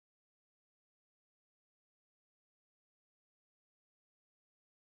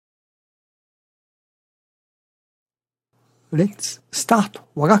Let's start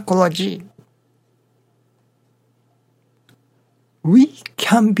我がコロジー。We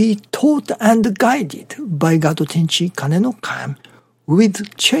can be taught and guided by God Tenchi Kane no Kami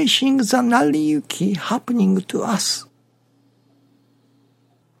with chasing the Nariyuki happening to us.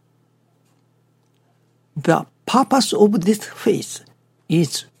 The purpose of this faith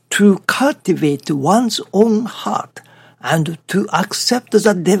is to cultivate one's own heart and to accept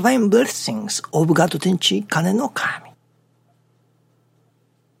the divine blessings of God Tenchi Kane no Kami.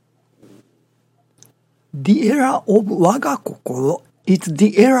 The era of Waga Kokoro is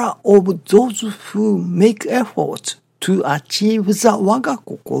the era of those who make efforts to achieve the Waga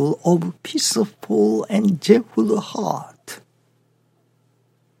Kokoro of peaceful and joyful heart.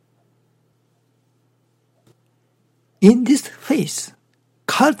 In this faith,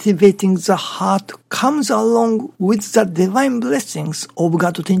 cultivating the heart comes along with the divine blessings of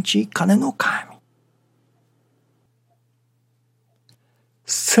God Tenchi Kane no Kami.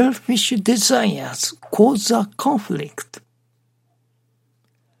 Selfish desires cause a conflict.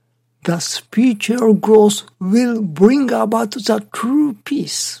 The spiritual growth will bring about the true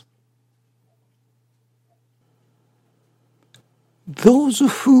peace. Those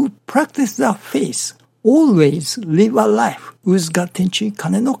who practice the faith always live a life with God Tenchi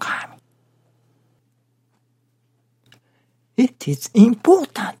Kane no Kami. It is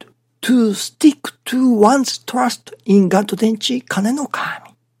important to stick to one's trust in God Tenchi Kane no Kami.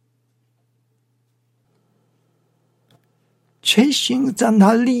 Chasing the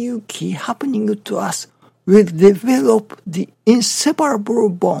Nariyuki happening to us will develop the inseparable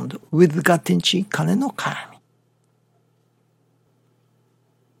bond with God Tenchi Kane no Kami.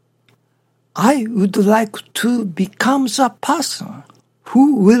 I would like to become the person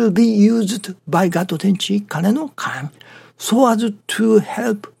who will be used by God Tenchi Kane no Kami so as to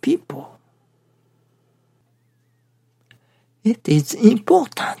help people. It is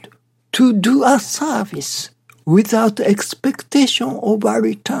important to do a service without expectation of a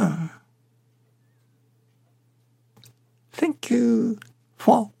return. Thank you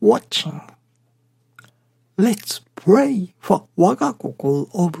for watching. Let's pray for Waga Kokoro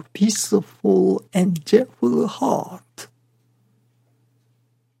of peaceful and joyful heart.